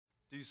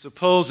Do you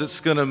suppose it's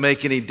going to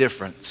make any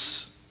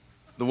difference?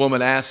 The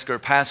woman asked her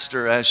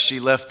pastor as she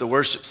left the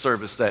worship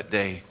service that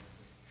day.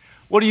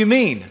 What do you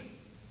mean?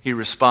 He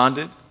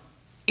responded.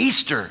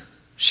 Easter,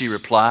 she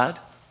replied.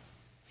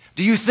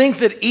 Do you think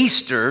that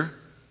Easter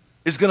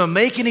is going to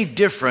make any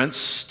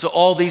difference to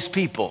all these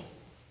people?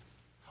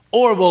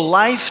 Or will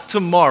life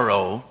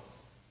tomorrow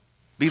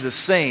be the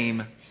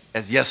same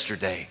as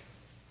yesterday?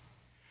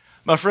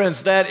 My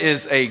friends, that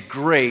is a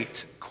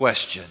great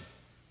question.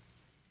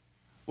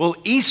 Will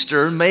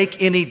Easter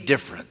make any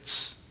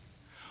difference?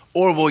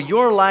 Or will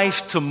your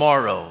life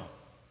tomorrow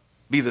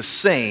be the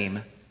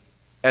same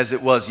as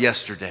it was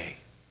yesterday?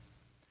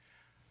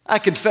 I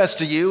confess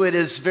to you, it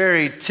is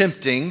very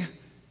tempting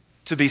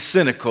to be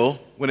cynical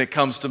when it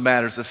comes to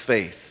matters of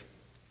faith.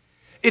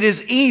 It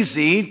is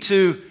easy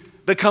to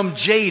become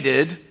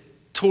jaded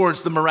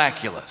towards the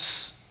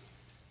miraculous.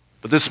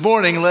 But this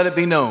morning, let it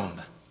be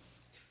known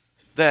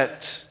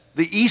that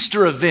the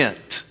Easter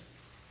event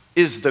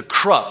is the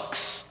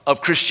crux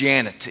of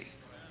Christianity.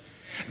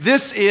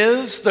 This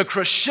is the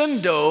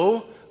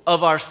crescendo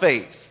of our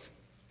faith.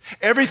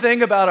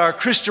 Everything about our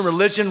Christian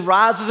religion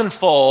rises and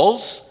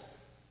falls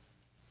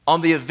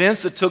on the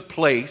events that took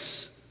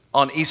place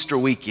on Easter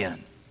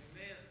weekend.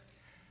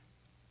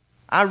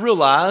 I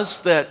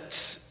realize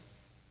that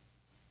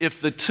if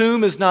the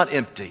tomb is not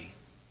empty,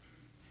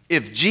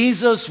 if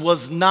Jesus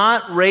was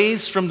not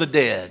raised from the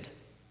dead,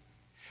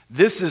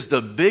 this is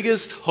the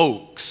biggest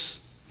hoax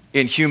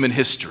in human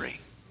history.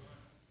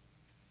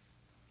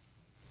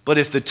 But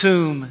if the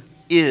tomb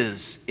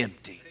is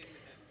empty,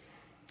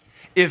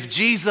 if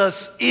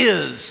Jesus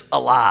is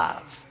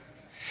alive,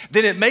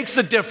 then it makes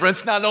a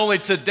difference not only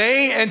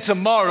today and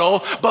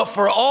tomorrow, but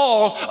for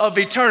all of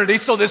eternity.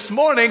 So this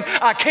morning,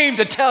 I came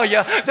to tell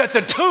you that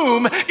the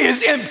tomb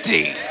is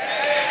empty.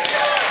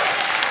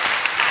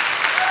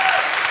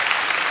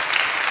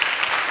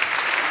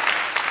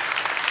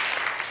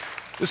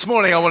 This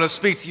morning, I want to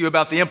speak to you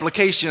about the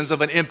implications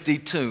of an empty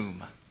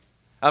tomb.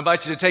 I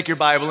invite you to take your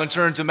Bible and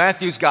turn to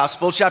Matthew's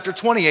Gospel, chapter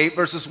 28,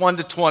 verses 1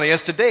 to 20,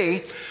 as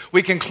today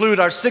we conclude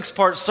our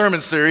 6-part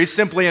sermon series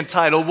simply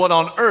entitled, What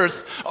on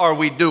Earth Are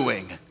We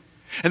Doing?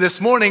 And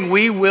this morning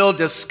we will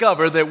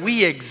discover that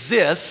we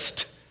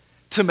exist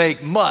to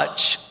make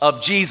much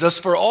of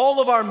Jesus, for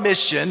all of our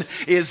mission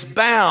is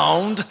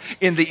bound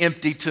in the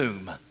empty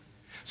tomb.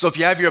 So if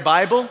you have your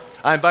Bible,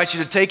 I invite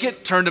you to take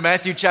it, turn to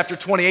Matthew chapter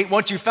 28.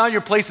 Once you've found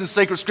your place in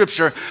sacred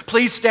scripture,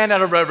 please stand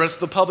out of reverence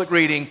to the public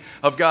reading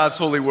of God's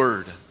holy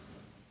word.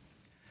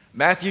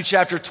 Matthew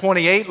chapter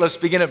 28, let's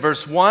begin at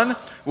verse 1.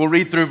 We'll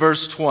read through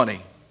verse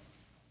 20.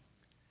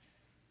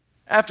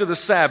 After the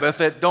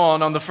Sabbath at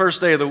dawn on the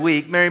first day of the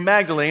week, Mary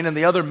Magdalene and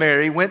the other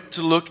Mary went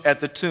to look at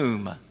the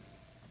tomb.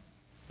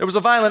 There was a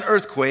violent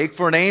earthquake,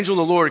 for an angel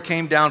of the Lord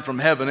came down from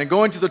heaven and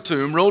going to the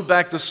tomb, rolled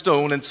back the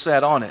stone and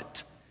sat on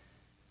it.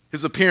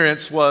 His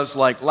appearance was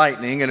like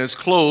lightning, and his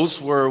clothes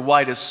were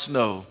white as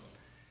snow.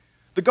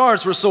 The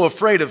guards were so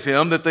afraid of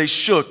him that they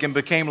shook and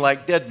became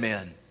like dead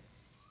men.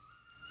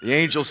 The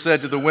angel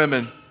said to the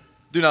women,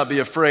 Do not be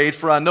afraid,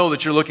 for I know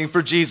that you're looking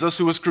for Jesus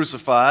who was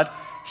crucified.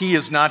 He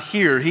is not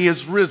here. He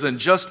is risen,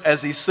 just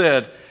as he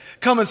said.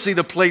 Come and see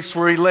the place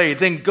where he lay.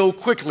 Then go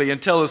quickly and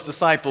tell his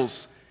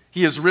disciples,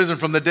 He is risen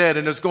from the dead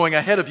and is going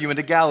ahead of you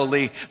into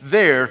Galilee.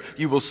 There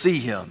you will see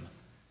him.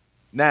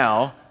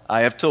 Now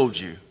I have told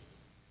you.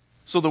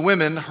 So the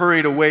women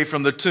hurried away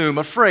from the tomb,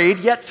 afraid,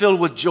 yet filled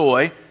with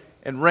joy,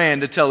 and ran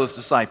to tell his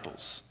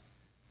disciples.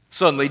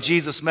 Suddenly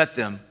Jesus met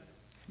them.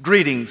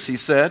 Greetings, he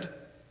said.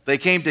 They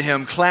came to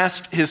him,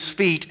 clasped his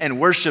feet, and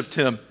worshiped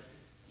him.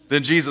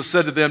 Then Jesus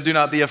said to them, Do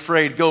not be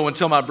afraid. Go and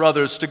tell my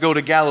brothers to go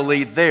to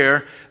Galilee.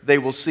 There they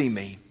will see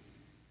me.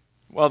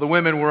 While the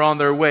women were on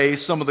their way,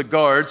 some of the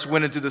guards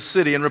went into the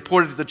city and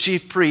reported to the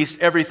chief priest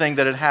everything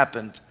that had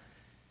happened.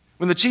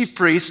 When the chief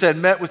priest had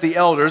met with the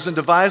elders and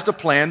devised a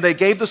plan, they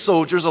gave the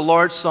soldiers a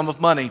large sum of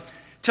money,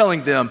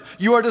 telling them,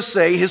 You are to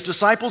say, his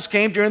disciples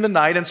came during the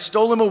night and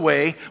stole him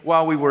away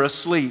while we were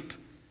asleep.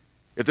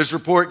 If this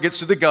report gets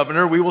to the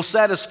governor, we will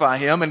satisfy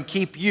him and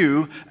keep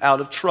you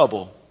out of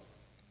trouble.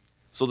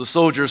 So the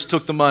soldiers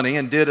took the money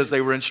and did as they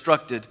were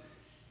instructed.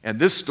 And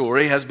this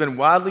story has been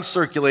widely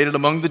circulated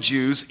among the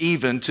Jews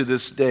even to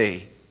this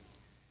day.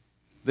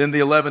 Then the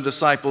 11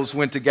 disciples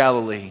went to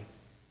Galilee,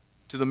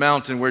 to the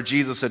mountain where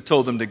Jesus had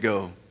told them to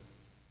go.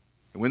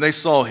 And when they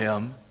saw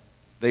him,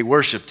 they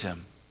worshiped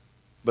him,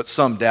 but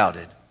some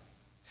doubted.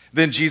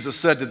 Then Jesus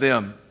said to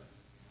them,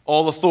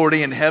 All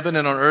authority in heaven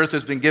and on earth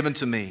has been given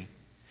to me.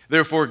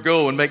 Therefore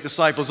go and make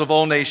disciples of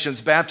all nations,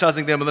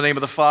 baptizing them in the name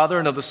of the Father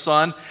and of the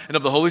Son and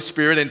of the Holy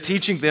Spirit, and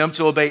teaching them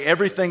to obey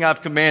everything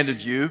I've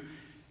commanded you.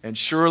 And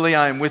surely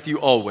I am with you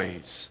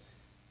always,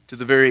 to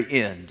the very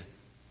end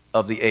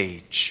of the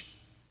age.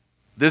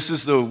 This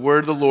is the word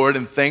of the Lord,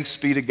 and thanks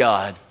be to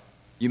God.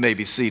 You may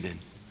be seated.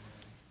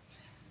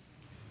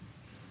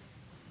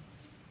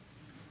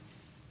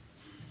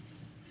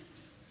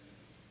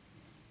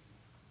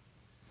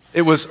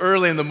 It was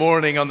early in the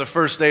morning on the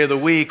first day of the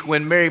week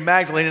when Mary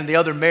Magdalene and the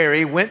other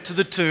Mary went to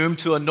the tomb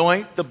to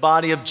anoint the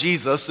body of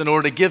Jesus in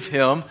order to give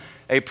him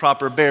a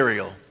proper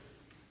burial.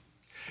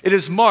 It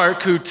is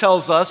Mark who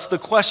tells us the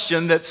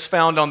question that's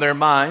found on their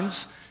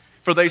minds.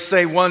 For they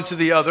say one to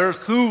the other,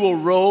 "Who will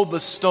roll the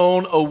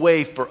stone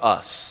away for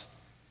us?"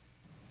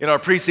 In our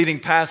preceding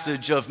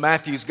passage of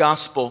Matthew's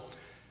gospel,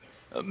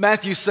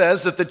 Matthew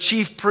says that the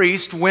chief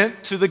priest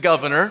went to the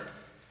governor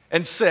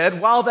and said,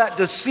 while that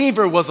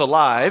deceiver was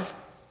alive,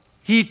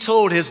 he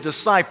told his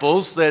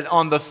disciples that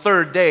on the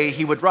third day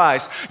he would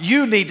rise.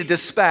 You need to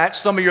dispatch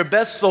some of your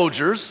best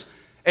soldiers,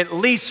 at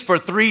least for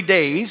 3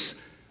 days,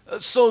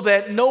 so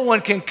that no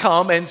one can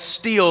come and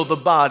steal the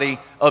body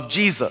of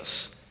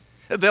Jesus.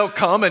 They'll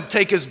come and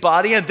take his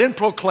body and then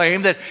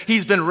proclaim that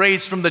he's been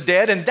raised from the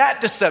dead, and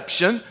that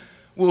deception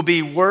will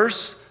be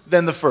worse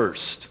than the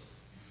first.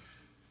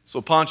 So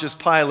Pontius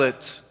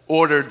Pilate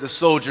ordered the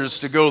soldiers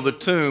to go to the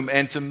tomb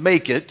and to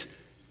make it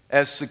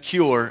as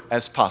secure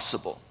as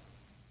possible.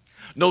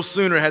 No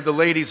sooner had the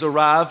ladies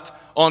arrived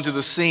onto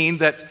the scene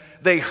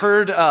that they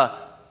heard an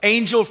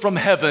angel from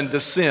heaven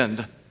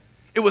descend.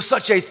 It was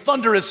such a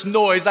thunderous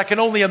noise, I can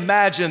only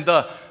imagine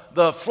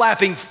the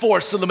flapping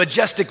force of the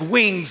majestic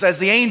wings as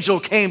the angel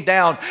came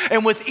down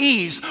and with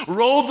ease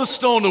rolled the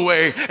stone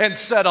away and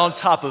sat on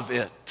top of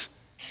it.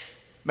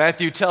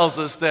 Matthew tells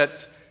us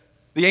that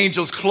the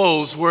angel's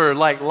clothes were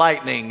like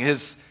lightning,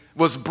 his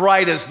was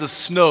bright as the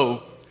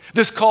snow.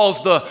 This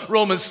caused the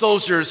Roman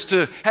soldiers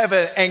to have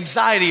an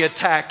anxiety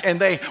attack, and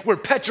they were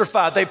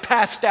petrified. They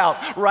passed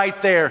out right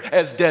there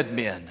as dead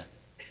men.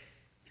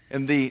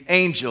 And the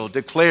angel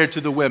declared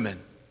to the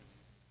women,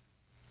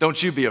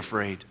 "Don't you be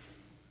afraid.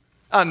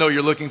 I know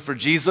you're looking for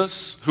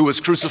Jesus who was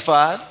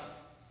crucified,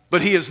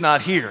 but he is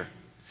not here.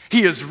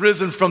 He is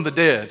risen from the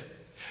dead.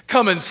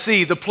 Come and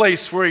see the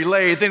place where he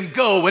lay, then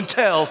go and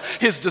tell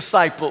his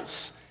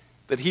disciples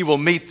that he will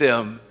meet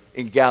them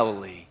in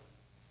Galilee.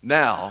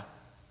 Now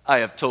I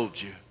have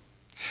told you."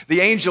 The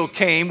angel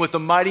came with a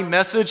mighty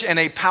message and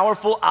a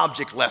powerful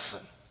object lesson.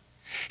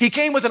 He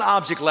came with an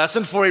object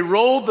lesson, for he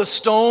rolled the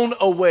stone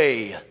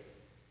away. I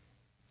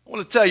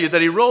want to tell you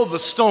that he rolled the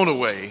stone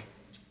away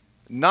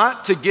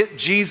not to get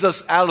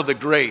Jesus out of the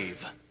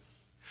grave,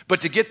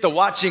 but to get the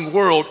watching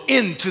world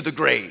into the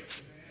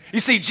grave. You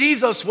see,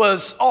 Jesus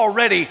was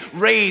already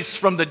raised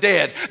from the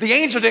dead. The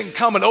angel didn't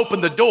come and open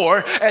the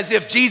door as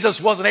if Jesus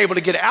wasn't able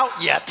to get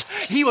out yet.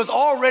 He was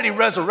already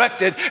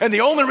resurrected, and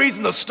the only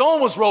reason the stone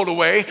was rolled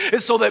away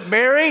is so that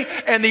Mary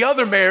and the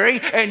other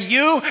Mary and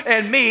you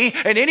and me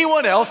and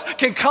anyone else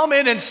can come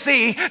in and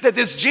see that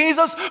this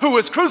Jesus who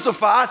was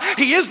crucified,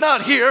 he is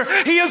not here,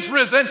 he is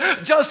risen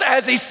just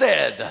as he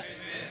said. Amen.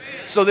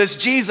 So this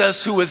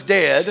Jesus who was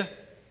dead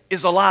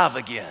is alive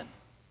again.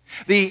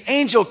 The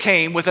angel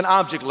came with an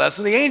object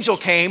lesson. The angel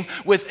came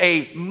with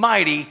a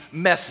mighty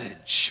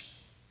message.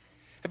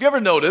 Have you ever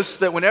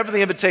noticed that whenever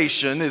the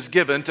invitation is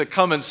given to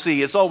come and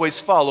see, it's always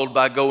followed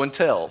by go and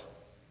tell?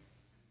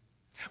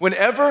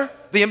 Whenever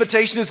the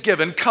invitation is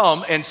given,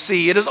 come and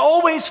see, it is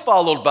always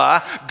followed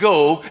by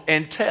go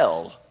and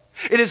tell.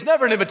 It is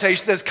never an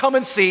invitation that says come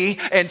and see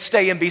and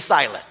stay and be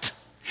silent.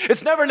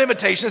 It's never an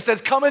invitation that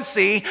says come and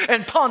see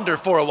and ponder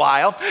for a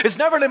while. It's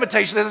never an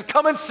invitation that says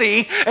come and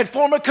see and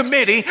form a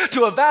committee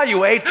to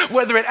evaluate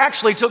whether it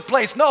actually took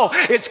place. No,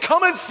 it's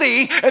come and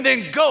see and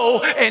then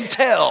go and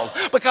tell.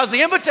 Because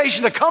the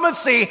invitation to come and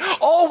see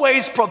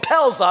always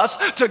propels us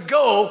to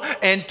go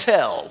and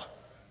tell.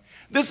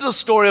 This is a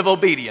story of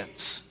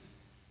obedience.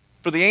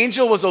 For the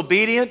angel was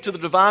obedient to the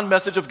divine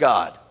message of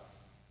God.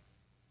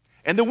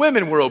 And the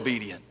women were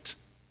obedient.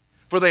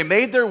 For they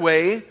made their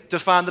way to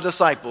find the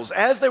disciples.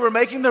 As they were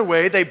making their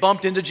way, they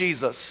bumped into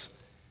Jesus.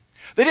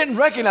 They didn't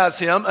recognize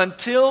him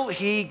until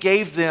he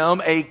gave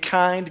them a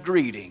kind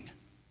greeting.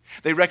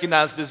 They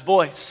recognized his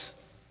voice.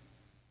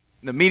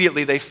 And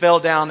immediately they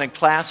fell down and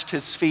clasped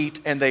his feet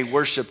and they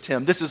worshiped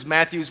him. This is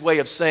Matthew's way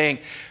of saying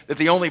that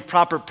the only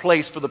proper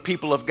place for the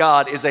people of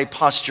God is a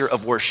posture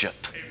of worship.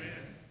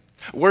 Amen.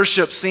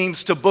 Worship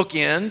seems to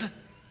bookend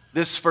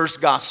this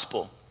first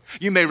gospel.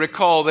 You may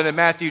recall that in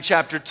Matthew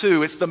chapter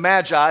 2, it's the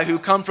Magi who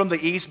come from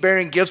the east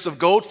bearing gifts of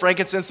gold,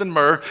 frankincense, and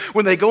myrrh.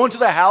 When they go into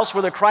the house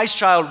where the Christ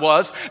child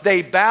was,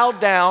 they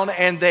bowed down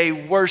and they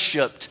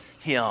worshiped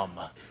him.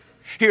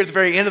 Here at the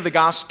very end of the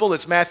gospel,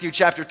 it's Matthew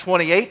chapter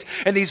 28,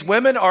 and these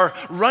women are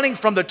running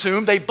from the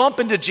tomb. They bump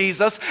into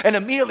Jesus, and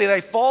immediately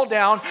they fall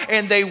down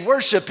and they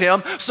worship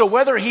him. So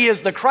whether he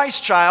is the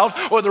Christ child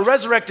or the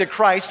resurrected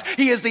Christ,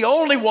 he is the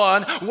only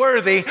one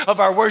worthy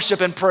of our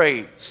worship and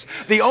praise.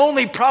 The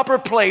only proper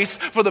place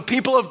for the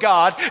people of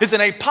God is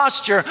in a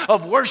posture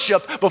of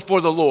worship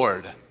before the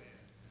Lord.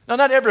 Now,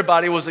 not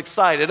everybody was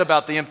excited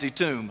about the empty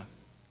tomb.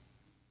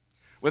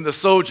 When the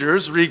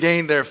soldiers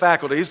regained their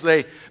faculties,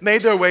 they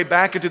made their way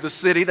back into the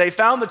city. They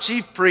found the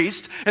chief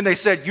priest and they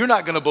said, "You're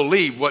not going to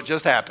believe what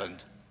just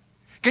happened."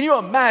 Can you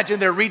imagine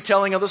their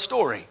retelling of the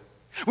story?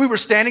 We were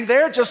standing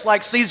there just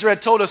like Caesar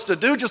had told us to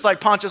do, just like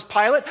Pontius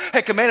Pilate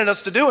had commanded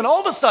us to do, and all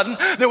of a sudden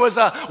there was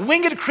a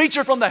winged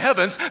creature from the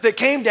heavens that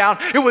came down.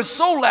 It was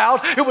so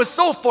loud, it was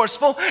so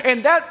forceful,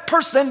 and that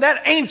person,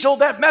 that angel,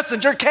 that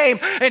messenger came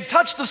and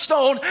touched the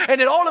stone, and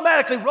it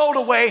automatically rolled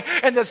away,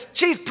 and the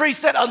chief priest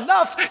said,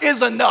 "Enough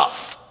is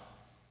enough."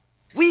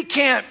 We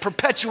can't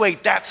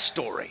perpetuate that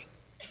story.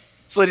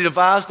 So they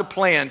devised a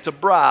plan to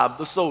bribe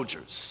the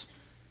soldiers.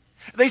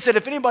 They said,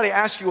 if anybody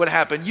asks you what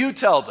happened, you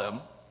tell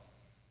them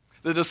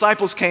the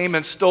disciples came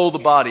and stole the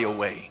body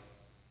away.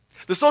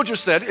 The soldiers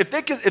said, if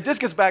this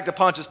gets back to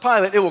Pontius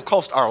Pilate, it will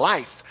cost our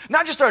life.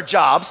 Not just our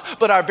jobs,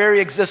 but our very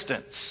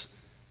existence.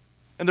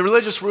 And the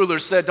religious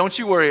rulers said, don't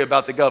you worry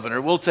about the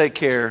governor. We'll take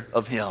care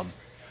of him.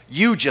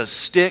 You just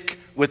stick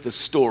with the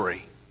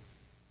story.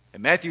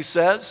 And Matthew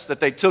says that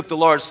they took the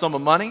large sum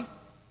of money.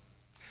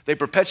 They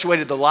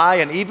perpetuated the lie,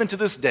 and even to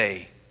this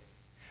day,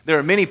 there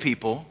are many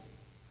people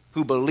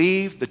who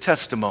believe the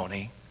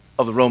testimony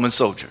of the Roman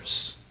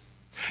soldiers.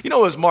 You know,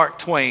 it was Mark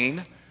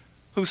Twain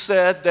who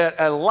said that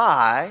a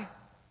lie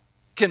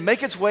can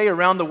make its way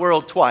around the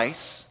world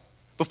twice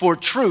before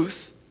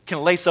truth can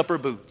lace up her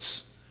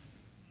boots.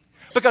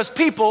 Because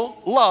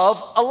people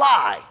love a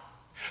lie.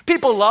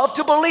 People love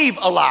to believe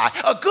a lie.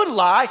 A good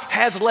lie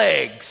has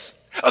legs.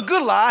 A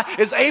good lie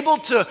is able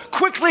to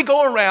quickly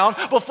go around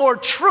before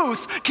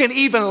truth can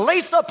even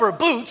lace up her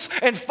boots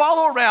and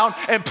follow around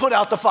and put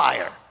out the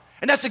fire.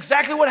 And that's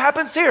exactly what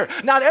happens here.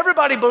 Not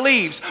everybody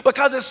believes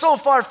because it's so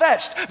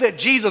far-fetched that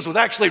Jesus was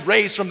actually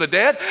raised from the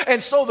dead.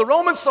 And so the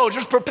Roman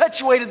soldiers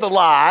perpetuated the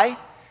lie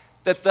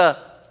that the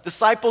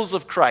disciples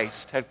of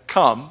Christ had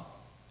come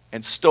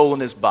and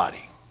stolen his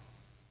body.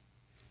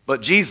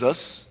 But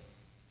Jesus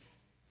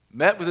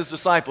met with his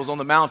disciples on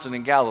the mountain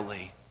in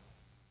Galilee.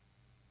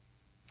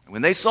 And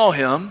when they saw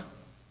him,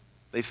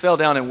 they fell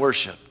down and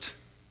worshiped.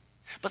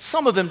 But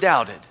some of them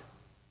doubted.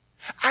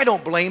 I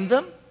don't blame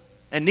them,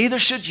 and neither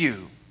should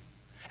you.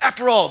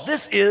 After all,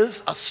 this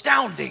is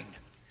astounding.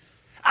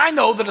 I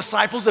know the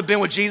disciples have been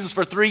with Jesus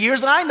for 3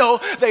 years, and I know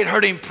they'd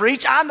heard him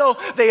preach. I know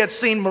they had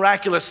seen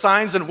miraculous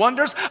signs and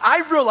wonders.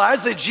 I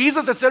realized that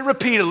Jesus had said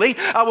repeatedly,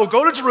 I will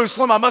go to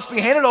Jerusalem. I must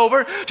be handed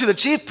over to the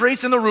chief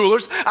priests and the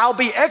rulers. I'll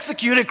be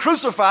executed,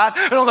 crucified,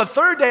 and on the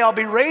third day I'll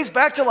be raised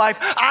back to life.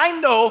 I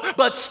know,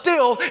 but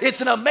still,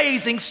 it's an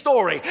amazing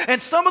story.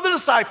 And some of the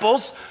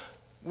disciples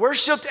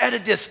worshiped at a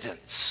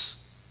distance.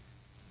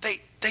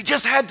 They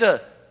just had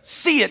to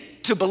see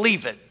it to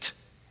believe it.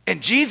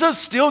 And Jesus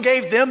still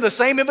gave them the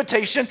same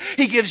invitation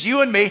he gives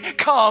you and me,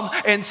 come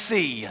and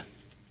see.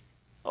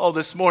 Oh,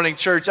 this morning,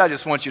 church, I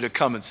just want you to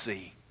come and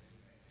see.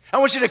 I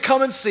want you to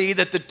come and see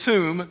that the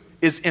tomb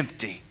is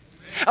empty.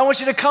 I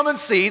want you to come and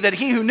see that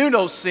he who knew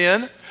no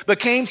sin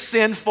became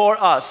sin for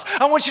us.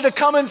 I want you to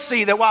come and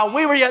see that while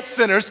we were yet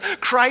sinners,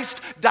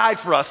 Christ died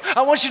for us.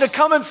 I want you to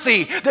come and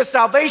see that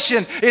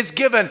salvation is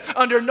given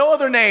under no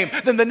other name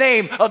than the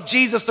name of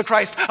Jesus the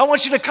Christ. I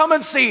want you to come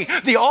and see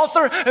the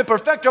author and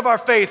perfecter of our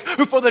faith,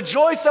 who for the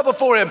joy set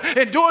before him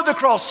endured the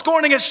cross,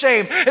 scorning its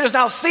shame, and is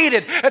now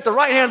seated at the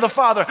right hand of the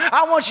Father.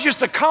 I want you just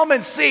to come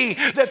and see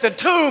that the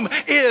tomb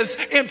is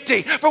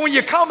empty. For when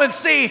you come and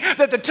see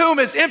that the tomb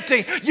is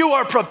empty, you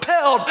are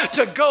propelled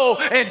to go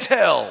and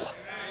tell.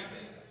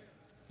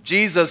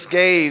 Jesus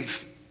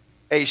gave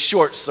a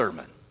short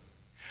sermon.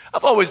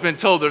 I've always been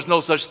told there's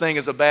no such thing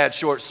as a bad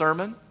short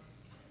sermon.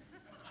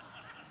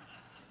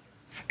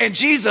 And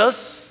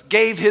Jesus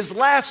gave his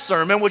last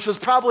sermon, which was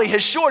probably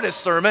his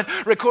shortest sermon,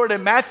 recorded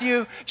in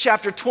Matthew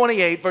chapter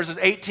 28, verses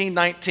 18,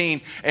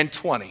 19, and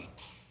 20.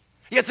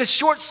 Yet this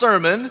short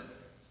sermon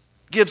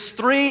gives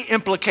three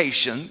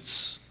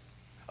implications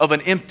of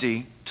an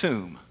empty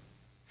tomb.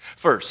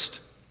 First,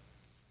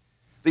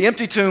 the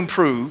empty tomb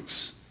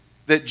proves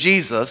that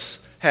Jesus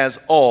has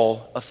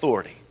all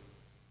authority.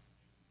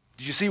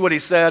 Did you see what he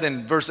said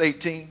in verse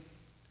 18?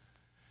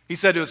 He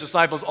said to his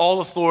disciples,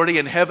 all authority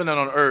in heaven and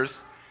on earth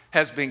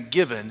has been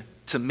given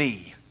to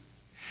me.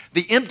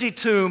 The empty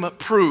tomb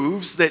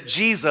proves that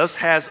Jesus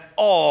has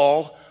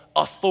all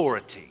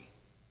authority.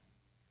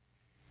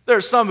 There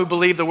are some who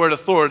believe the word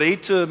authority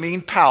to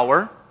mean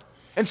power,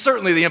 and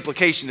certainly the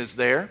implication is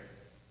there.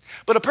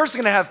 But a person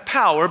can have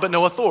power but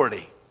no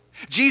authority.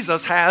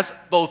 Jesus has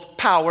both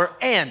power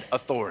and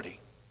authority.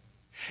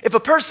 If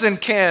a person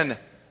can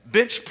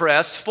bench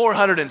press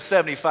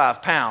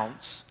 475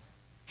 pounds,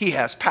 he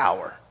has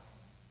power.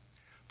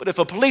 But if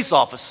a police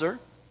officer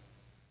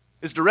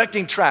is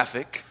directing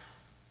traffic,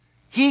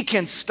 he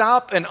can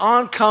stop an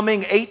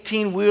oncoming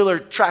 18-wheeler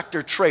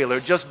tractor trailer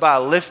just by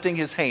lifting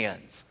his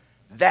hands.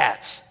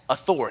 That's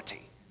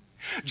authority.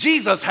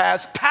 Jesus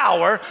has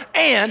power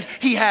and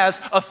he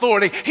has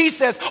authority. He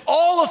says,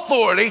 all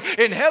authority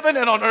in heaven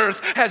and on earth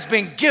has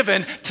been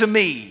given to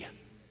me.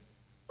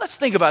 Let's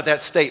think about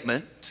that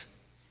statement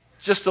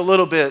just a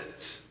little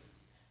bit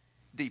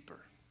deeper.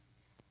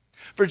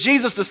 For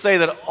Jesus to say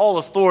that all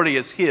authority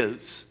is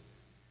his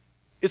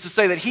is to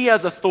say that he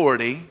has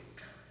authority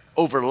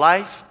over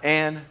life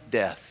and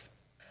death.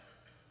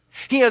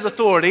 He has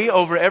authority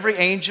over every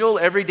angel,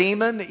 every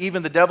demon,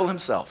 even the devil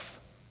himself.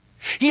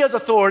 He has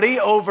authority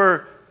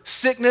over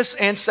sickness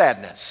and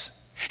sadness.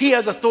 He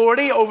has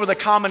authority over the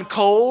common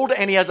cold,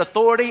 and he has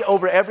authority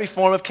over every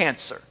form of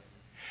cancer.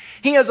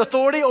 He has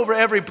authority over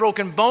every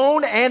broken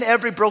bone and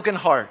every broken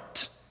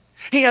heart.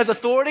 He has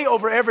authority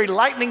over every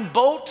lightning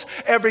bolt,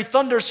 every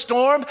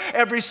thunderstorm,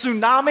 every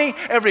tsunami,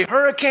 every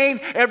hurricane,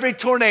 every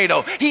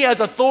tornado. He has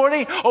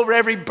authority over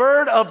every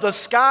bird of the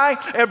sky,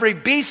 every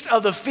beast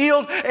of the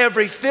field,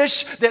 every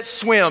fish that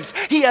swims.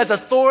 He has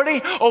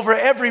authority over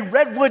every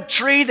redwood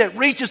tree that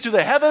reaches to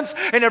the heavens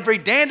and every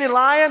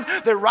dandelion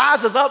that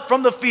rises up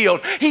from the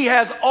field. He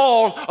has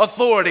all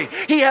authority.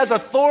 He has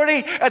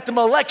authority at the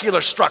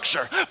molecular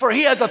structure, for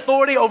he has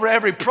authority over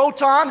every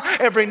proton,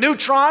 every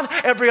neutron,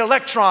 every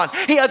electron.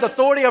 He has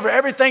authority over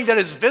everything that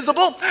is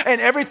visible and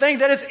everything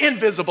that is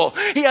invisible.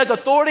 He has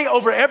authority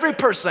over every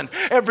person,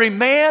 every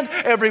man,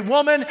 every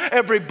woman,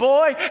 every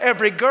boy,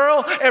 every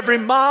girl, every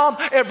mom,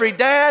 every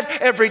dad,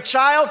 every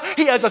child.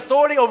 He has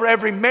authority over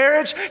every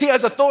marriage. He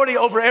has authority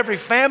over every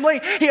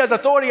family. He has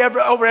authority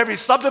over every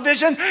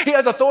subdivision. He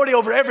has authority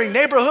over every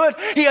neighborhood.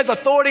 He has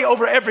authority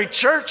over every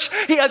church.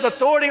 He has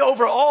authority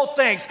over all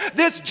things.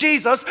 This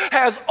Jesus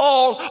has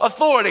all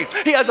authority.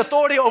 He has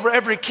authority over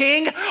every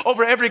king,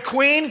 over every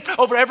queen,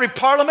 over every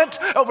parliament,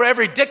 over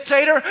every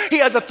dictator. He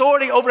has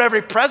authority over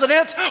every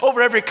president,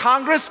 over every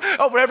Congress,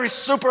 over every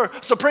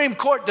Supreme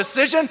Court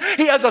decision.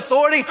 He has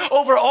authority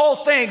over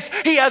all things.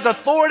 He has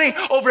authority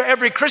over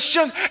every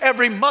Christian,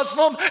 every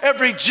Muslim,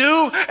 every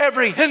Jew,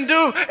 every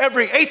Hindu,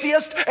 every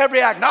atheist,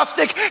 every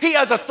agnostic. He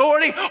has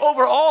authority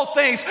over all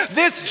things.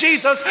 This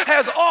Jesus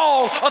has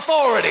all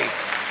authority.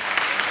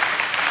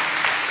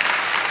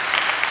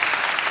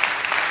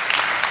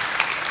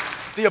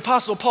 The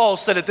Apostle Paul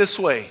said it this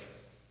way,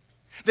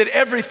 that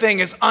everything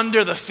is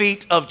under the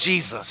feet of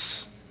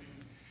Jesus.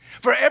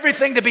 For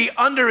everything to be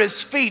under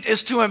his feet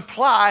is to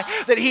imply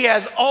that he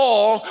has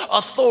all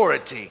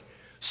authority,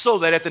 so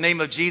that at the name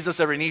of Jesus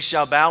every knee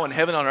shall bow in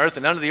heaven, on earth,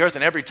 and under the earth,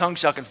 and every tongue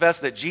shall confess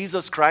that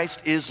Jesus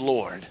Christ is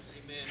Lord.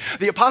 Amen.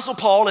 The Apostle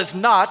Paul is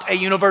not a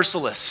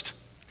universalist.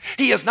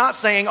 He is not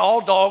saying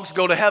all dogs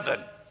go to heaven.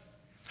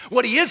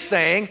 What he is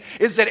saying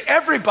is that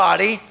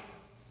everybody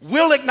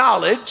will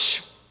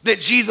acknowledge that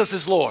Jesus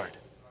is Lord.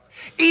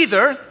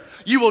 Either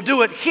you will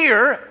do it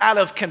here out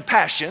of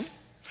compassion,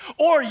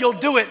 or you'll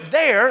do it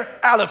there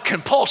out of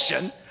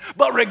compulsion.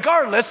 But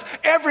regardless,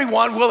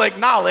 everyone will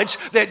acknowledge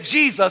that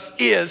Jesus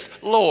is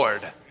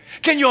Lord.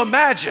 Can you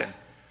imagine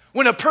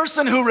when a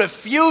person who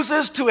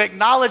refuses to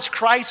acknowledge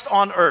Christ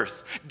on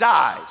earth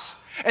dies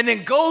and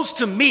then goes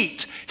to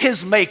meet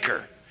his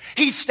Maker?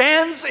 He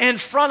stands in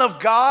front of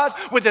God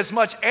with as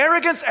much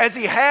arrogance as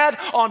he had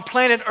on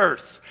planet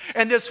Earth.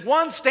 And this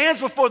one stands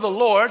before the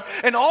Lord,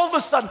 and all of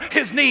a sudden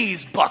his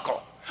knees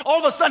buckle. All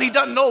of a sudden, he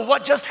doesn't know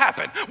what just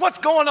happened. What's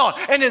going on?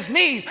 And his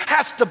knees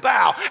has to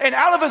bow. And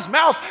out of his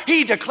mouth,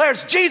 he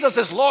declares Jesus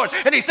is Lord.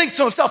 And he thinks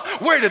to himself,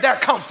 where did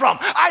that come from?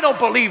 I don't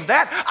believe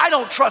that. I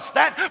don't trust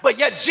that. But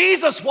yet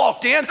Jesus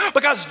walked in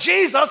because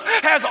Jesus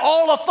has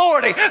all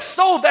authority,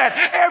 so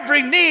that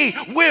every knee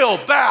will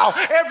bow.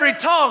 Every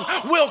tongue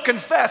will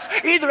confess,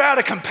 either out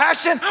of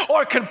compassion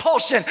or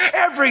compulsion.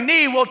 Every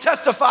knee will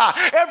testify.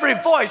 Every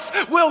voice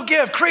will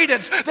give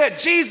credence that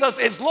Jesus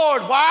is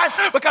Lord.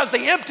 Why? Because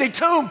the empty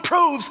tomb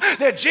proves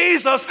that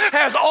Jesus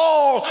has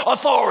all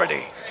authority.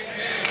 Amen.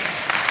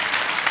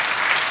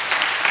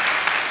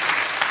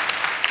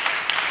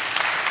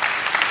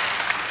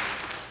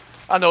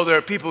 I know there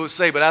are people who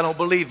say, but I don't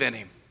believe in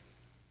him.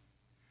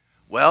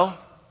 Well,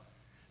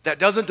 that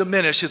doesn't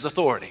diminish his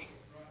authority.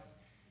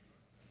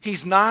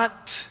 He's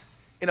not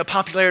in a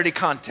popularity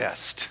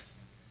contest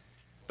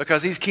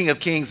because he's King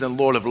of Kings and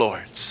Lord of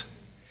Lords.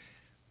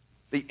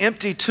 The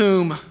empty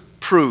tomb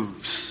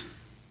proves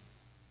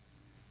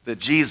that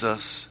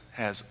Jesus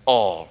has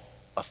all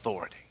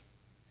authority.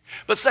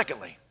 But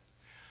secondly,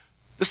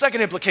 the second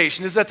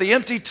implication is that the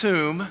empty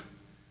tomb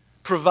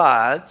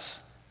provides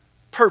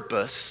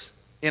purpose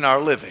in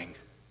our living.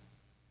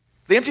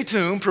 The empty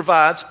tomb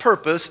provides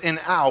purpose in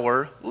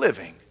our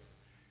living.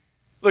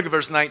 Look at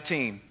verse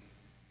 19.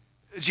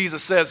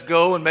 Jesus says,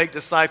 "Go and make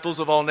disciples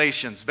of all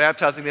nations,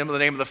 baptizing them in the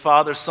name of the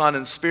Father, Son,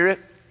 and Spirit,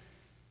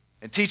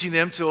 and teaching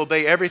them to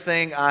obey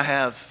everything I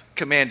have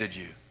commanded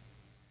you."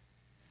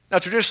 Now,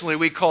 traditionally,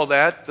 we call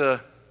that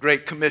the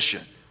Great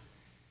Commission.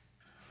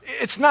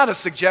 It's not a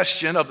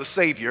suggestion of the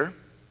Savior.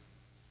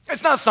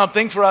 It's not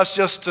something for us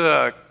just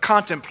to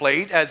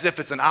contemplate as if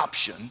it's an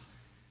option.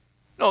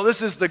 No,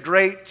 this is the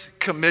Great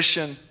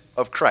Commission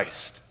of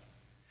Christ.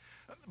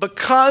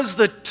 Because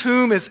the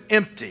tomb is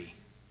empty,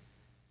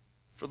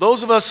 for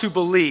those of us who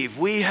believe,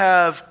 we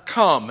have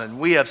come and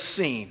we have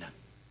seen.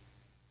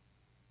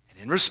 And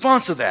in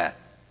response to that,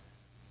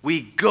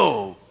 we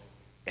go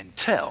and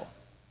tell.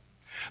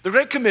 The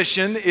Great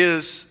Commission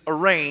is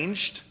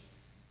arranged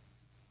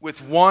with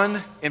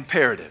one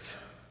imperative.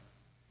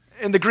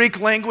 In the Greek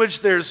language,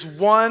 there's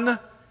one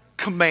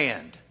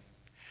command.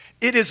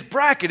 It is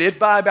bracketed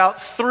by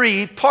about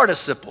 3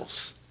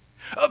 participles.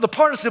 The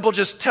participle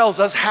just tells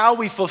us how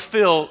we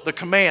fulfill the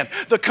command.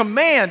 The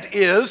command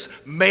is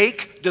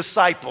make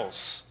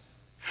disciples.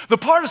 The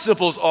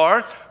participles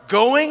are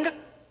going,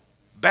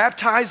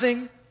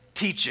 baptizing,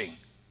 teaching.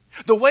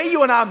 The way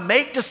you and I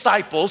make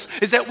disciples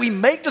is that we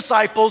make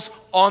disciples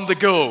on the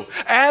go,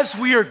 as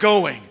we are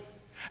going,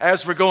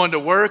 as we're going to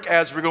work,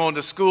 as we're going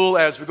to school,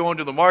 as we're going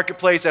to the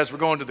marketplace, as we're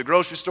going to the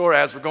grocery store,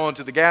 as we're going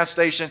to the gas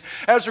station,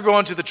 as we're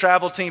going to the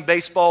travel team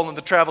baseball and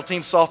the travel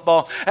team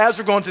softball, as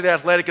we're going to the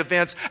athletic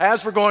events,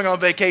 as we're going on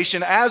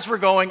vacation, as we're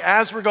going,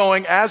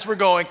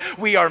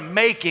 we are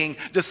making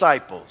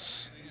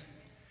disciples.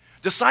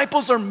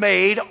 Disciples are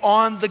made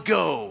on the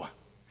go.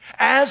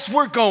 As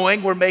we're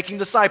going, we're making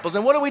disciples.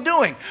 And what are we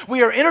doing?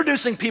 We are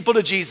introducing people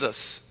to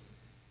Jesus.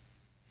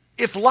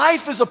 If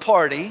life is a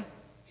party,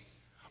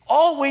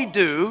 all we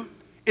do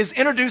is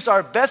introduce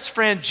our best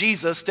friend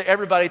Jesus to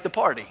everybody at the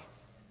party.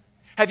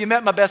 Have you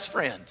met my best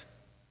friend?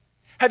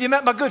 Have you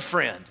met my good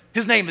friend?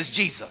 His name is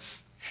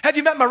Jesus. Have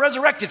you met my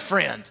resurrected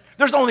friend?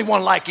 There's only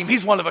one like him.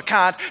 He's one of a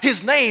kind.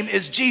 His name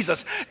is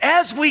Jesus.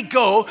 As we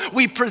go,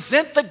 we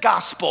present the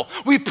gospel.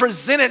 We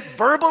present it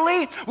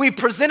verbally. We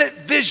present it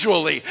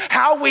visually.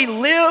 How we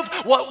live,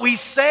 what we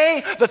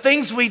say, the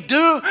things we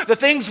do, the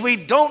things we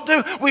don't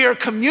do. We are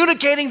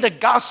communicating the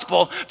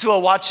gospel to a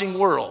watching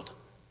world.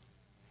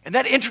 And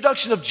that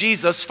introduction of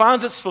Jesus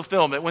finds its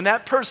fulfillment when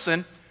that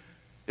person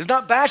is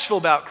not bashful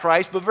about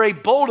Christ, but very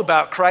bold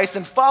about Christ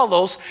and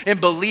follows in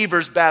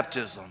believers'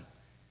 baptism.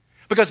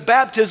 Because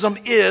baptism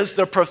is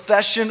the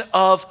profession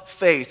of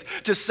faith.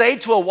 To say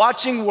to a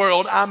watching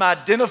world, I'm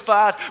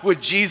identified with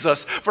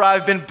Jesus, for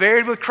I've been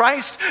buried with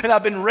Christ and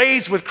I've been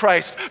raised with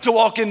Christ to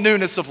walk in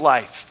newness of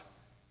life.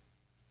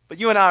 But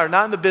you and I are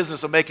not in the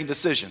business of making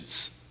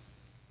decisions.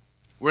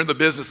 We're in the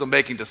business of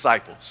making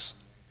disciples.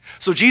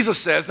 So Jesus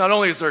says, not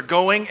only is there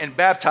going and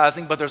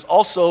baptizing, but there's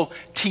also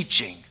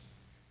teaching.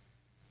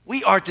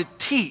 We are to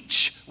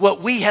teach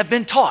what we have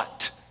been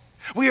taught.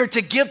 We are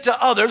to give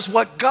to others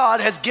what God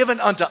has given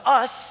unto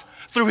us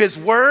through His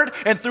word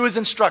and through His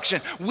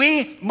instruction.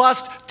 We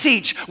must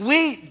teach.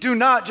 We do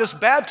not just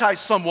baptize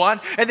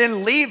someone and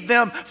then leave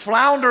them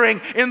floundering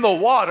in the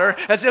water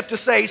as if to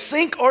say,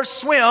 sink or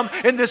swim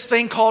in this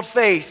thing called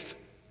faith.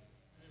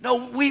 No,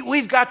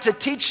 we've got to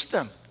teach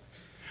them.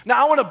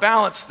 Now, I want to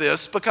balance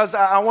this because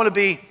I want to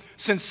be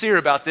sincere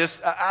about this.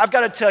 I've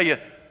got to tell you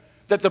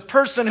that the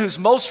person who's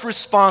most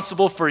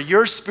responsible for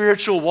your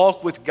spiritual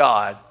walk with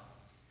God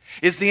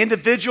is the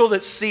individual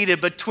that's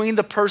seated between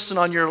the person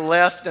on your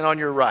left and on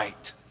your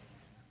right.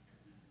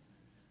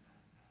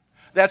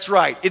 That's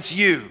right, it's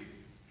you.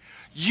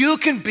 You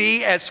can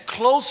be as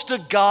close to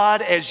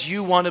God as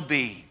you want to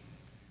be.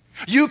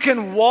 You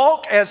can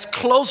walk as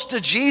close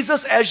to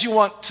Jesus as you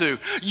want to.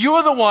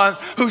 You're the one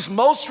who's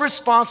most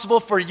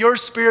responsible for your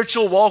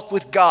spiritual walk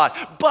with God.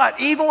 But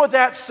even with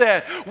that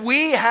said,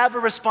 we have a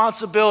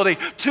responsibility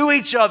to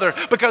each other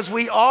because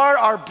we are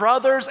our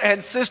brothers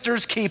and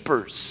sisters'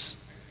 keepers.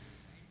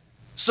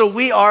 So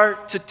we are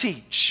to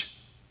teach.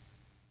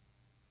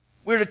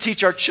 We're to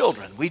teach our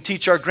children. We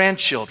teach our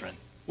grandchildren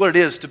what it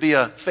is to be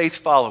a faith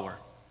follower.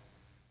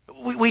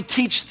 We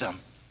teach them.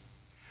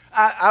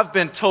 I've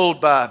been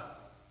told by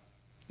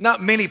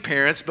not many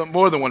parents, but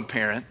more than one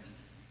parent,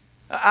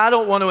 I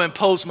don't want to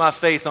impose my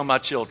faith on my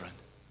children.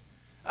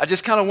 I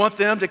just kind of want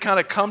them to kind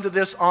of come to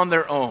this on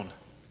their own.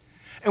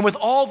 And with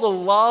all the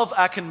love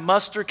I can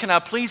muster, can I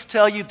please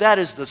tell you that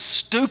is the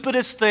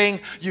stupidest thing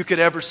you could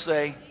ever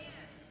say?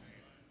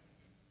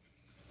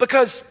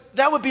 Because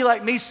that would be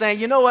like me saying,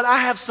 you know what, I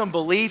have some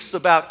beliefs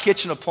about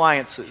kitchen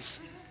appliances,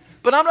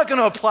 but I'm not going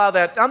to apply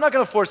that, I'm not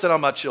going to force that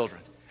on my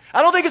children.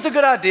 I don't think it's a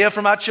good idea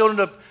for my children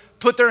to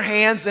put their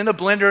hands in a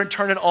blender and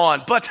turn it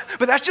on, but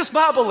that's just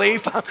my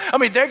belief. I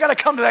mean, they're going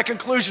to come to that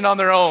conclusion on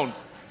their own.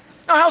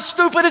 Now, how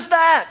stupid is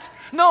that?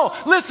 No,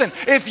 listen,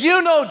 if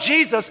you know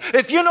Jesus,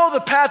 if you know the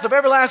path of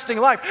everlasting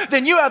life,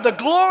 then you have the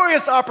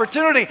glorious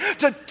opportunity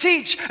to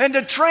teach and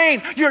to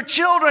train your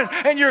children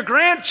and your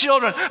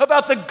grandchildren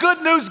about the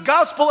good news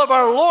gospel of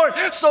our Lord.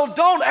 So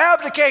don't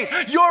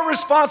abdicate your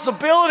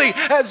responsibility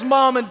as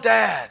mom and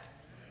dad.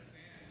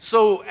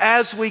 So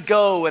as we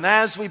go and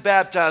as we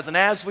baptize and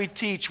as we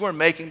teach, we're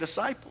making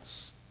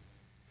disciples.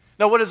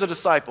 Now, what is a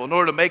disciple? In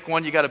order to make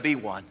one, you got to be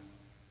one.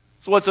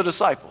 So what's a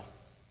disciple?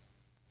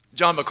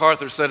 John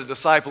MacArthur said a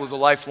disciple is a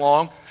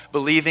lifelong,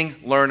 believing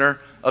learner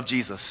of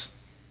Jesus.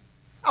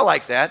 I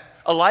like that.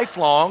 A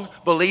lifelong,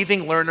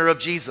 believing learner of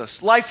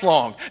Jesus.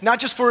 Lifelong, not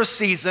just for a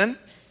season.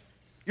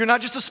 You're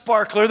not just a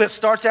sparkler that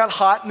starts out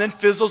hot and then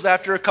fizzles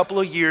after a couple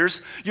of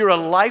years. You're a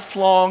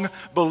lifelong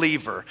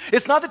believer.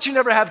 It's not that you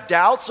never have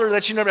doubts or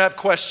that you never have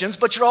questions,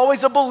 but you're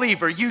always a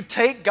believer. You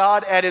take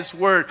God at His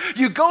word.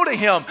 You go to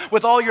Him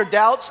with all your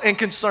doubts and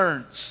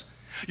concerns.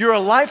 You're a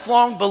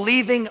lifelong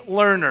believing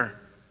learner.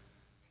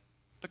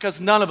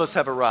 Because none of us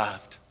have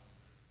arrived.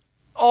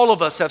 All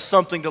of us have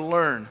something to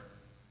learn.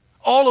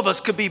 All of us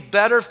could be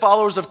better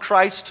followers of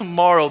Christ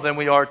tomorrow than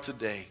we are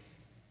today.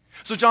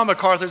 So John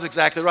MacArthur is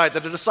exactly right,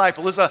 that a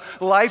disciple is a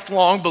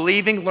lifelong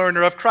believing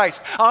learner of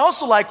Christ. I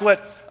also like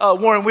what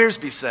Warren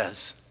Wiersbe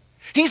says.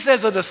 He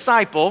says a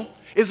disciple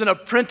is an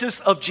apprentice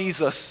of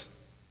Jesus.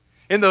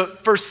 In the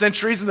first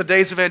centuries, in the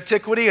days of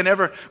antiquity,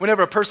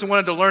 whenever a person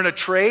wanted to learn a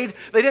trade,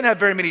 they didn't have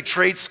very many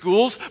trade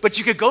schools, but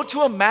you could go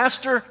to a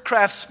master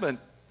craftsman.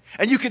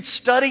 And you could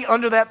study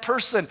under that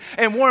person.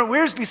 And Warren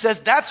Wiersbe says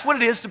that's what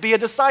it is to be a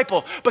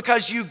disciple,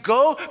 because you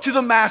go to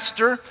the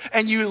master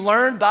and you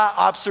learn by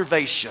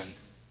observation.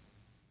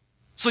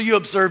 So you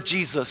observe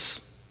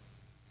Jesus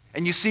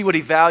and you see what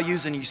he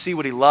values and you see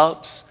what he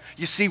loves.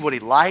 You see what he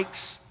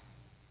likes.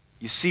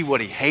 You see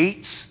what he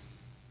hates.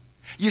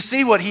 You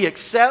see what he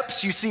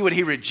accepts. You see what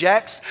he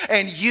rejects.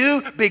 And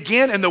you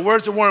begin, in the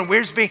words of Warren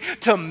Wiersbe,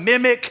 to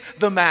mimic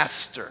the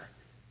master.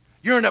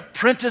 You're an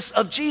apprentice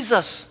of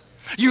Jesus.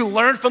 You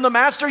learn from the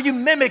master, you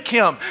mimic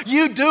him.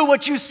 You do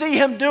what you see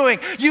him doing.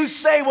 You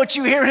say what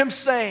you hear him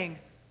saying.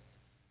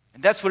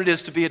 And that's what it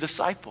is to be a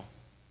disciple.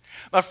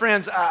 My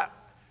friends,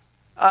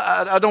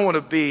 I don't want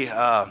to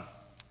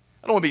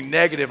be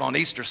negative on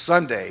Easter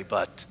Sunday,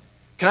 but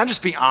can I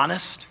just be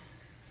honest?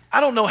 I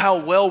don't know how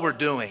well we're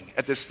doing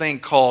at this thing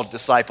called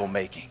disciple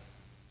making.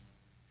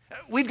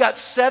 We've got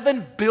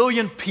 7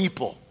 billion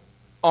people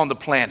on the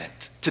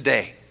planet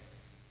today.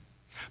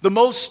 The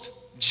most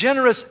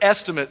generous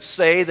estimates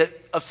say that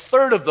a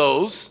third of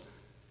those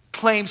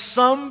claim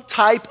some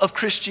type of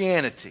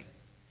Christianity.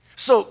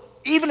 So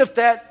even if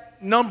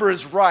that number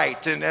is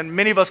right, and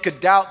many of us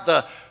could doubt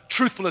the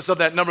truthfulness of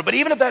that number, but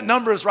even if that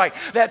number is right,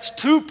 that's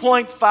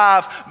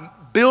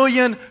 2.5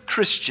 billion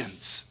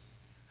Christians.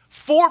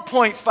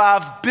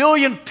 4.5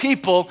 billion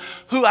people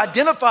who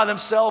identify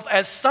themselves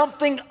as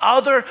something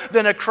other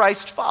than a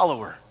Christ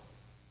follower.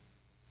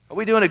 Are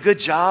we doing a good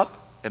job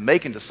at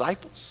making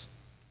disciples?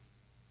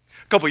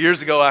 A couple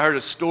years ago, I heard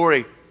a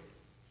story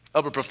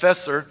of a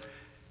professor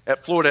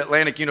at Florida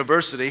Atlantic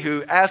University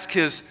who asked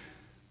his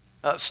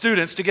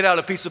students to get out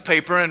a piece of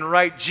paper and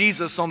write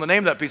Jesus on the name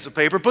of that piece of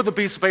paper, put the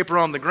piece of paper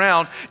on the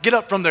ground, get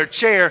up from their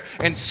chair,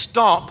 and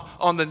stomp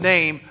on the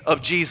name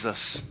of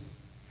Jesus.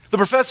 The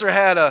professor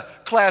had a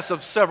class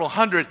of several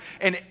hundred,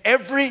 and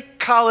every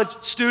college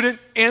student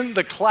in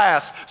the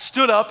class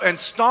stood up and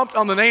stomped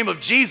on the name of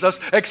Jesus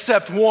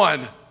except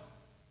one.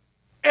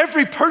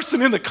 Every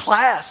person in the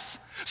class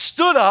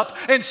stood up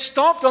and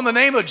stomped on the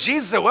name of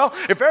Jesus. Said, well,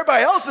 if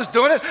everybody else is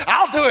doing it,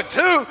 I'll do it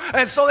too.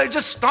 And so they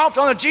just stomped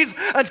on Jesus,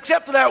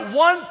 except for that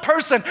one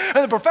person.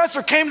 And the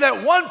professor came to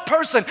that one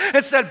person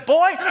and said,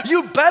 boy,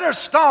 you better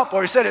stomp.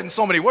 Or he said it in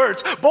so many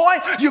words. Boy,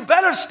 you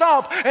better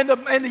stomp. And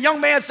the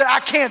young man said, I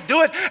can't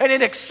do it. And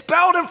it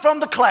expelled him from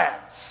the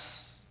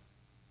class.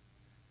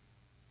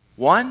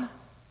 One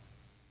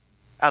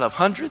out of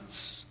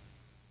hundreds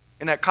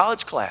in that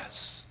college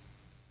class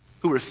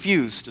who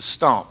refused to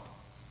stomp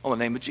on the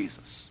name of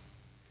Jesus.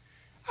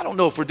 I don't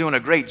know if we're doing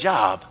a great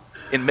job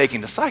in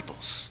making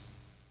disciples.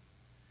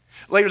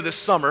 Later this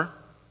summer,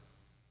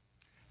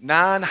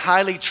 9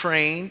 highly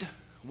trained,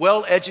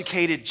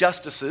 well-educated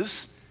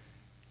justices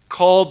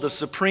called the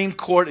Supreme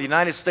Court of the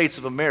United States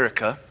of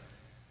America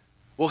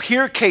will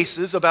hear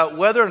cases about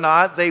whether or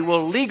not they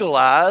will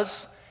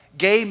legalize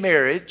gay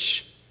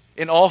marriage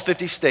in all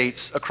 50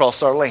 states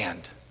across our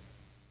land.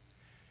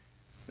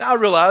 Now I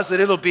realize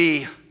that it'll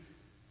be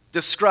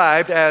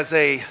described as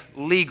a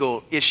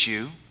legal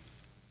issue.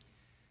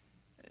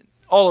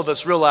 All of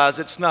us realize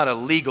it's not a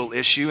legal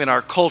issue. In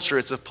our culture,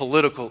 it's a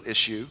political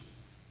issue.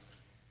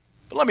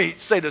 But let me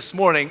say this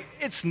morning,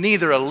 it's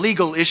neither a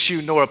legal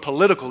issue nor a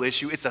political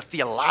issue. It's a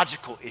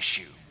theological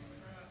issue.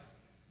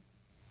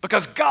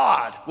 Because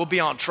God will be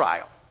on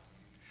trial.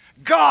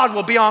 God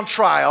will be on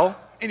trial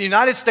in the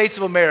United States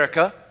of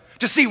America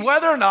to see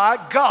whether or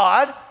not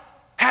God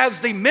has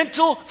the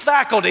mental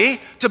faculty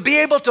to be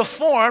able to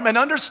form and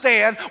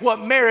understand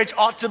what marriage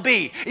ought to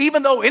be.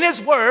 Even though in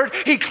his word,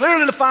 he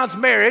clearly defines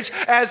marriage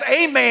as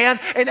a man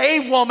and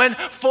a woman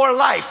for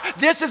life.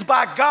 This is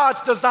by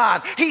God's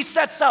design. He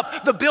sets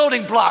up the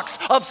building blocks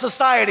of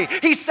society.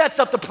 He sets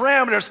up the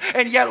parameters.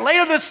 And yet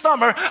later this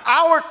summer,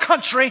 our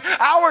country,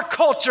 our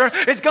culture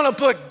is going to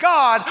put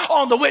God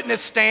on the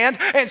witness stand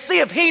and see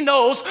if he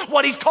knows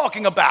what he's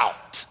talking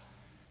about.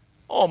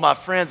 Oh, my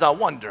friends, I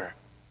wonder,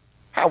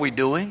 how are we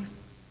doing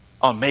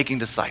on making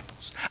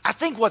disciples? I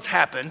think what's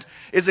happened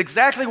is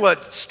exactly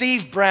what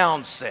Steve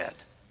Brown said.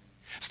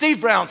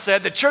 Steve Brown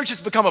said the church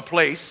has become a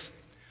place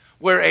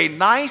where a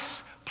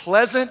nice,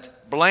 pleasant,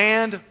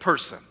 bland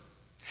person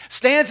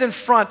stands in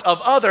front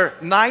of other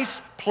nice,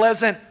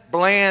 pleasant,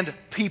 bland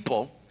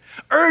people,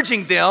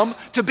 urging them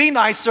to be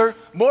nicer,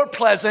 more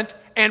pleasant,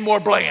 and more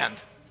bland.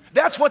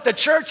 That's what the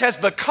church has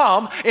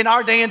become in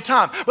our day and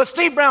time. But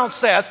Steve Brown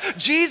says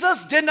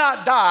Jesus did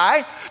not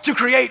die to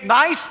create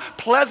nice,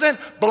 pleasant,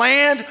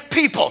 bland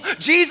people.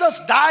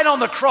 Jesus died on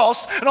the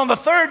cross, and on the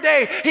third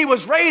day, he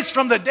was raised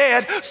from the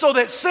dead so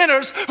that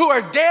sinners who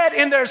are dead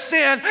in their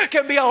sin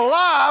can be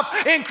alive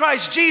in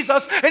Christ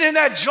Jesus. And in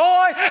that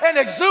joy and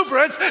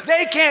exuberance,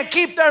 they can't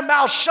keep their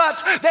mouth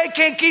shut. They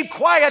can't keep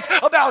quiet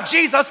about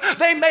Jesus.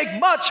 They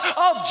make much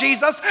of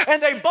Jesus, and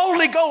they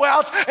boldly go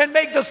out and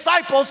make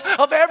disciples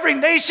of every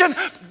nation nation,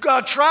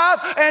 tribe,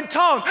 and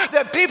tongue,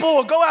 that people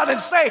will go out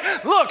and say,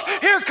 look,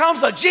 here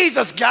comes a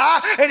Jesus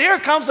guy, and here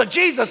comes a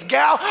Jesus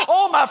gal.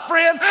 Oh, my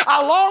friend,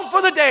 I long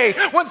for the day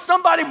when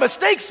somebody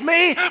mistakes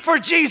me for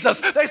Jesus.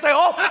 They say,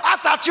 oh, I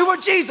thought you were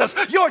Jesus.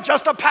 You're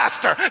just a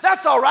pastor.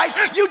 That's all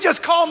right. You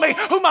just call me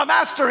who my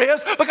master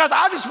is, because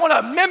I just want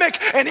to mimic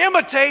and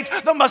imitate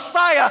the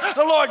Messiah,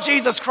 the Lord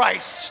Jesus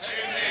Christ.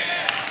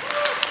 Amen.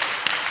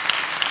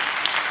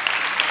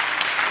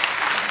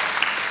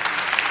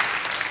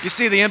 You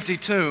see, the empty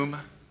tomb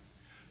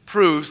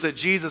proves that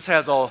Jesus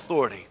has all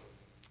authority.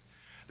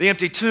 The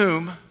empty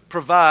tomb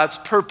provides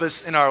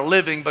purpose in our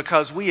living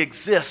because we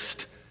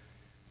exist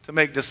to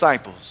make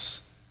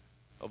disciples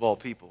of all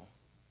people.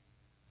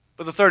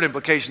 But the third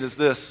implication is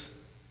this,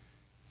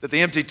 that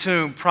the empty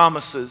tomb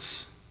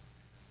promises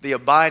the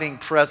abiding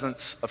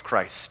presence of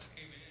Christ.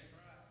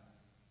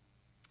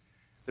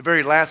 The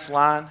very last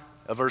line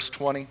of verse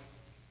 20,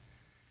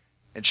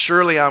 and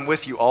surely I'm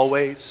with you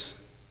always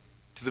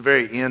to the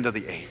very end of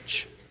the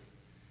age.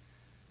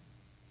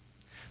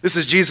 This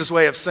is Jesus'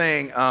 way of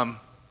saying,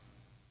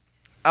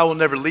 I will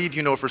never leave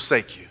you nor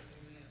forsake you.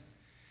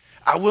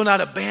 I will not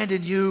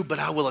abandon you, but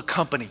I will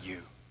accompany you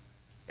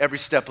every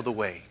step of the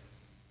way.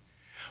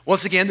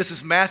 Once again, this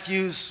is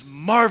Matthew's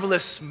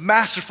marvelous,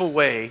 masterful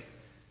way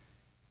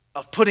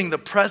of putting the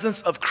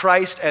presence of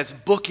Christ as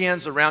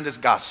bookends around his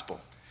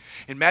gospel.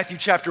 In Matthew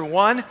chapter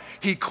 1,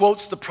 he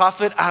quotes the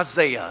prophet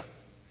Isaiah,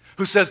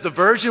 who says the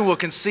virgin will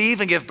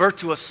conceive and give birth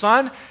to a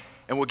son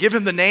and will give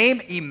him the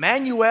name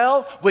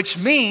Emmanuel, which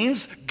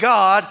means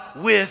God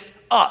with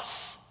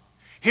us.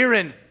 Here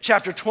in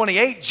chapter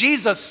 28,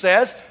 Jesus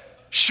says,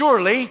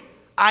 surely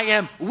I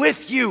am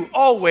with you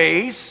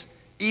always,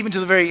 even to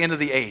the very end of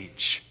the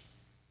age.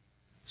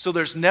 So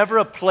there's never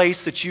a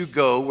place that you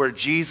go where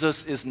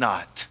Jesus is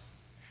not.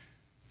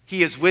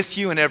 He is with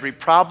you in every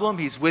problem.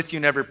 He's with you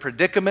in every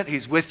predicament.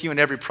 He's with you in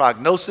every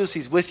prognosis.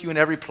 He's with you in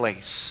every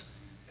place.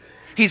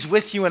 He's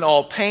with you in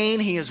all pain.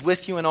 He is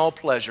with you in all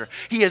pleasure.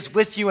 He is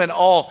with you in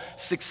all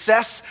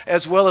success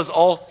as well as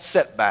all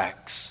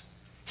setbacks.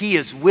 He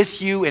is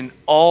with you in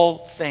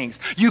all things.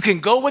 You can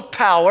go with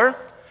power.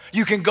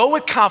 You can go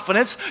with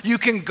confidence. You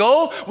can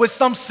go with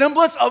some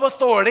semblance of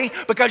authority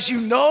because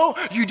you know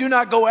you do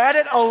not go at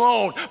it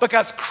alone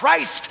because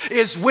Christ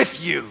is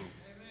with you.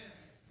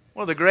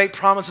 One of the great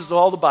promises of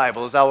all the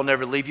Bible is I will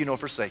never leave you nor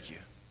forsake you.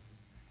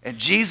 And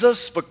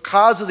Jesus,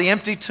 because of the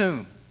empty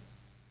tomb,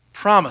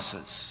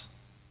 promises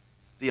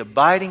the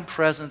abiding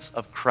presence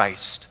of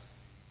Christ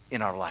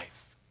in our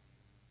life.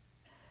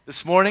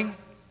 This morning,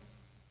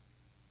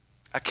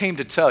 I came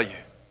to tell you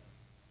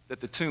that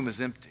the tomb is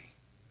empty.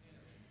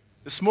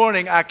 This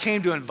morning, I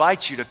came to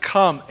invite you to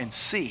come and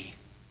see.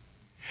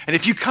 And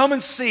if you come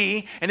and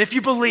see, and if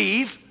you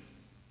believe,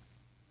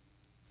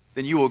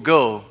 then you will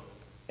go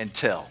and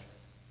tell.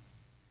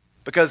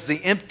 Because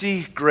the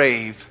empty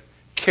grave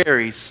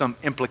carries some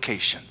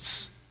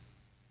implications.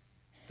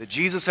 That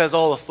Jesus has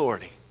all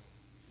authority.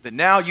 That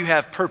now you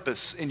have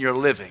purpose in your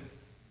living.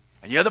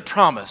 And you have the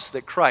promise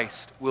that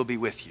Christ will be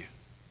with you.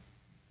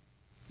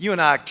 You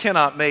and I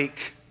cannot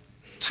make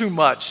too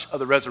much of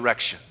the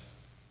resurrection.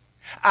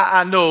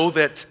 I know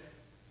that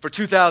for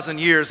 2,000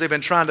 years they've been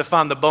trying to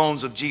find the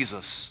bones of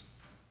Jesus.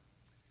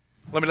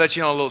 Let me let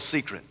you know a little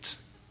secret.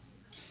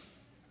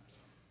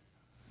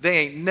 They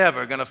ain't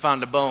never going to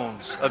find the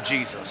bones of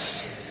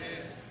Jesus.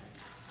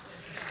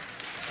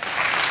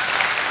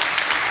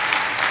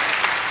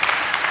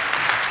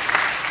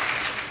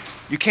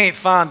 You can't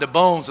find the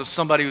bones of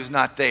somebody who's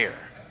not there.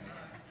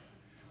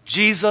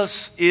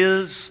 Jesus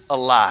is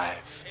alive.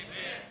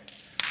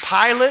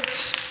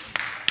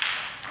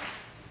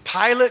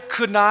 Pilate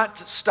could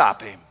not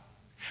stop him.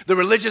 The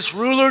religious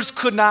rulers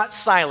could not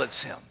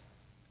silence him.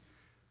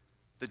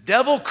 The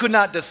devil could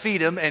not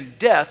defeat him, and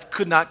death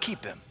could not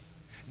keep him.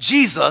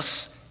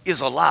 Jesus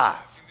is alive.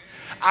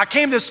 I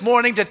came this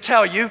morning to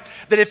tell you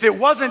that if it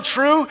wasn't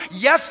true,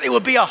 yes, it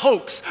would be a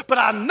hoax. But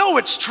I know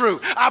it's true.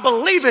 I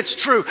believe it's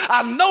true.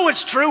 I know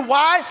it's true.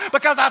 Why?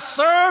 Because I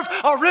serve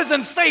a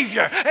risen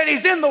Savior, and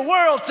He's in the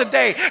world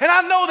today. And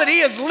I know that He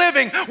is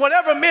living,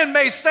 whatever men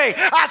may say.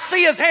 I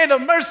see His hand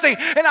of mercy,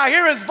 and I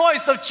hear His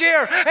voice of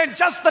cheer. And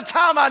just the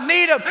time I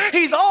need Him,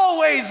 He's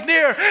always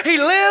near. He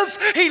lives.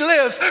 He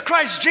lives.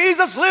 Christ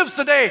Jesus lives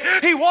today.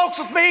 He walks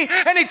with me,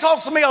 and He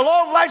talks with me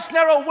along life's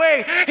narrow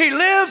way. He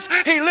lives.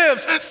 He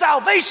lives.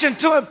 Salvation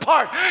to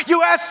impart.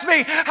 You ask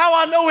me how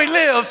I know He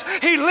lives.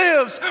 He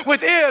lives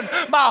within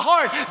my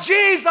heart.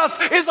 Jesus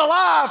is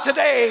alive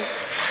today.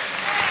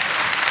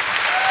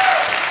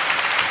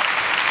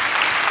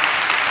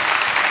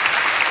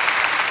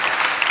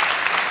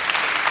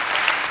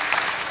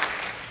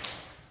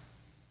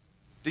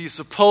 Do you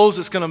suppose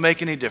it's going to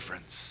make any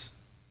difference?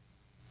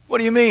 What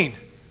do you mean?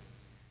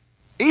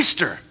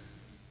 Easter.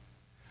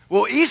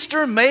 Will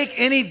Easter make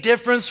any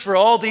difference for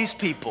all these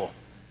people?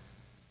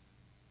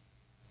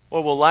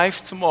 Or will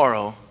life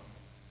tomorrow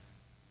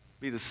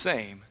be the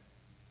same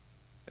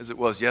as it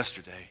was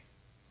yesterday?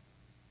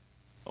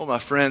 Oh, my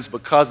friends,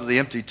 because of the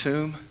empty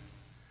tomb,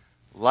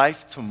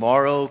 life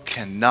tomorrow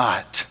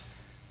cannot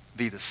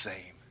be the same.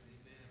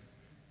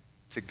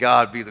 To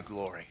God be the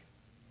glory.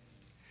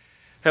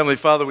 Heavenly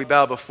Father, we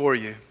bow before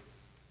you.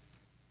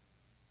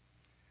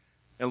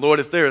 And Lord,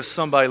 if there is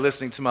somebody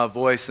listening to my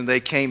voice and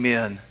they came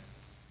in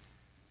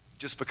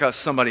just because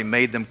somebody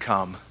made them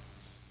come,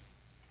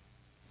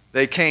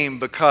 they came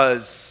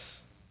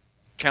because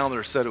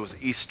calendar said it was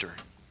Easter.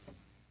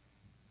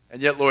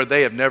 And yet, Lord,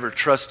 they have never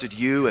trusted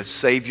you as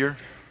Savior.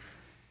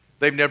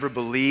 They've never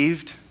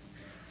believed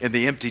in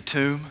the empty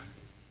tomb.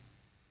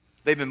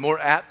 They've been more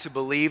apt to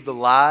believe the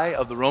lie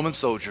of the Roman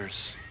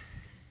soldiers.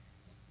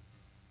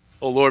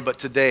 Oh Lord, but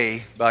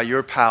today, by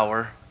your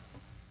power,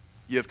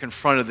 you have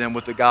confronted them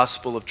with the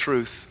gospel of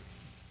truth.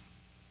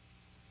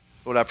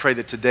 Lord, I pray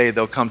that today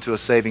they'll come to a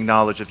saving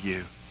knowledge of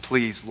you.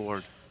 Please,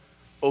 Lord,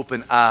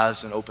 open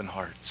eyes and open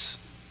hearts.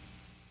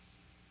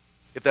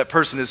 If that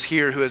person is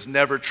here who has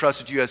never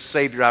trusted you as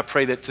Savior, I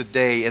pray that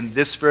today, in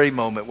this very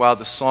moment, while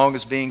the song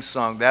is being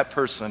sung, that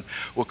person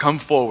will come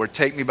forward,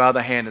 take me by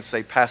the hand and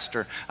say,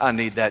 Pastor, I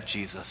need that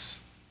Jesus.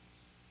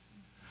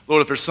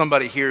 Lord, if there's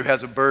somebody here who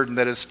has a burden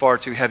that is far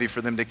too heavy for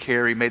them to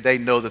carry, may they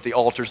know that the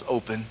altar's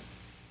open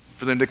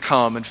for them to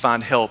come and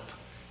find help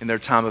in their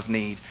time of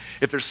need.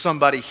 If there's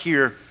somebody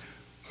here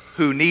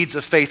who needs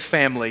a faith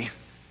family,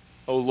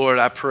 oh Lord,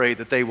 I pray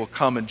that they will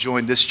come and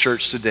join this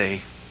church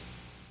today.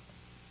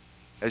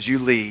 As you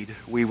lead,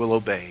 we will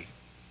obey.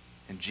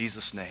 In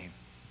Jesus' name,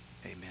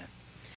 amen.